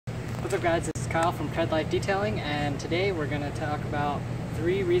What's up guys, this is Kyle from TREADLYFE Detailing, and today we're going to talk about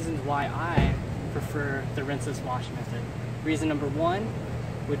 3 reasons why I prefer the rinseless wash method. Reason number 1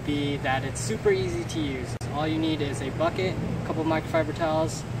 would be that it's super easy to use. All you need is a bucket, a couple microfiber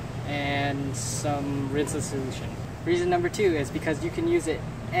towels, and some rinseless solution. Reason number 2 is because you can use it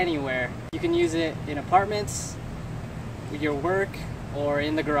anywhere. You can use it in apartments, with your work, or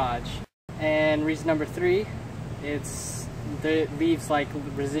in the garage. And reason number 3, it leaves like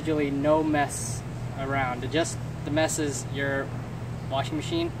residually no mess around. Just the mess is your washing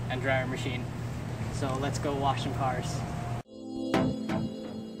machine and dryer machine. So let's go wash some cars.